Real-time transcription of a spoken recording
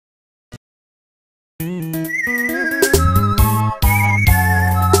Happy,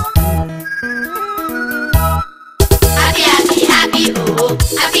 happy, happy, oh,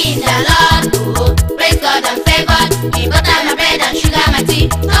 happy in the Lord, oh. Praise God, I'm favored. Me butter my bread and sugar my tea.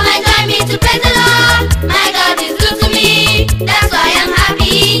 Come and join me to praise the Lord. My God is good to me. That's why I'm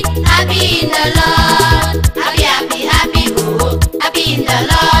happy, happy in the Lord. Happy, happy, happy, oh, happy in the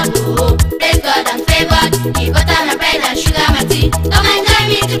Lord, oh. Praise God, I'm favored. Me butter my bread and sugar my tea. Come and join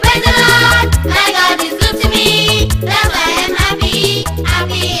me to praise the Lord. My God is good to me. That's why I'm happy,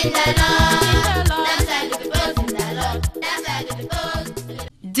 happy in the Lord. That's why I do the boast in the Lord. That's why I do the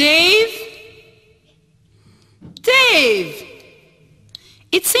boast. Dave? Dave!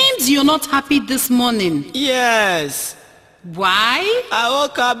 It seems you're not happy this morning. Yes. Why? I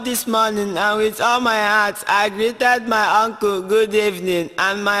woke up this morning and with all my heart I greeted my uncle good evening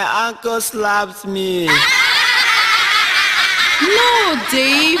and my uncle slapped me. No,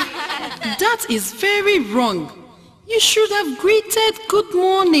 Dave. That is very wrong. You should have greeted good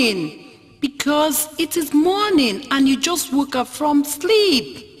morning because it is morning and you just woke up from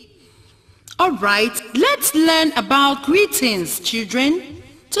sleep. Alright, let's learn about greetings, children,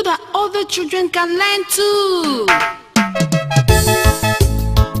 so that other children can learn too.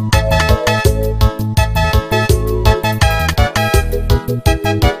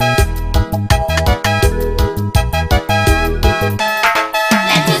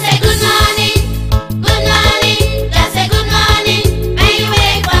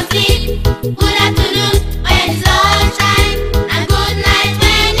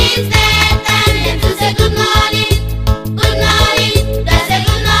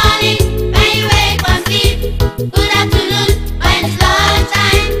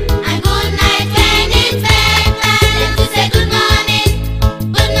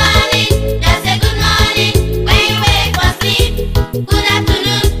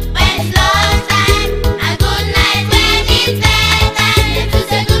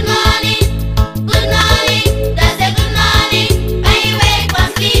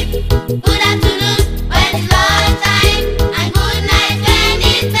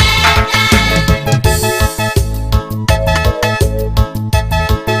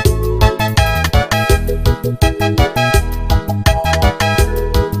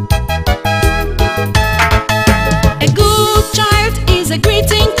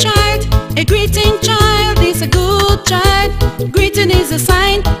 Greeting is a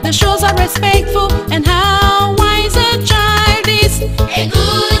sign that shows how respectful and how wise a child is. A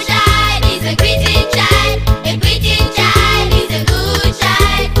good child is a greeting child. A greeting child is a good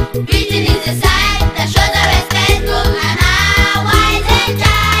child. Greeting is a sign that shows how respectful and how wise a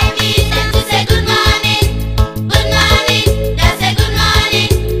child is. And to say good morning, that's a good morning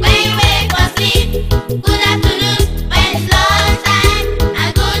when you wake from sleep. Good afternoon when it's lunchtime,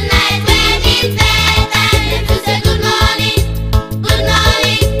 and good night when it's bedtime. And to say good morning,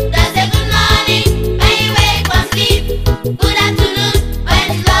 that's a good morning when you wake from sleep. Good afternoon when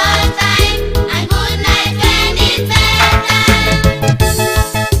it's lunchtime, and good night when it's bedtime.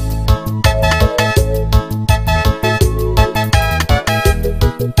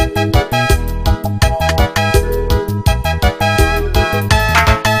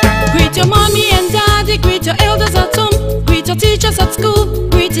 Greet your mommy and daddy, greet your elders at home, greet your teachers at school,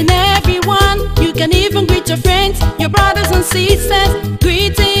 greeting everyone. You can even greet your friends, your brothers and sisters.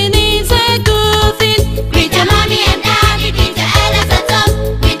 Greeting is a good thing. Greet your mommy and daddy, greet your elders at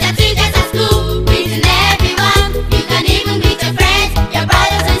home, greet your teachers at school, greeting everyone. You can even greet your friends, your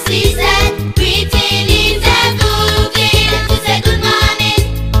brothers and sisters. Greeting is a good thing. And to say good morning,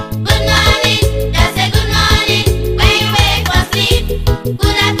 that's a good morning when you wake from sleep.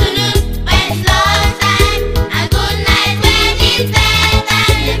 Good afternoon when it's lunchtime, and good night when it's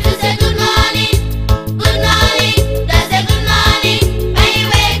bedtime. And to say good morning, that's a good morning when you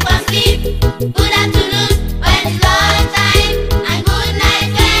wake from sleep. Good afternoon when it's lunchtime, and good night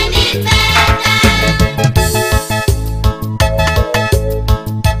when it's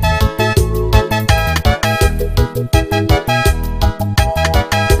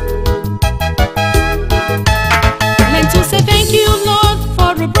Learn to say thank you, Lord,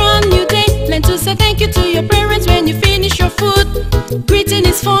 for a brand new day. Learn to say thank you to your parents when you finish your food. Greeting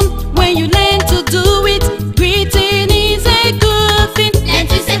is fun when you learn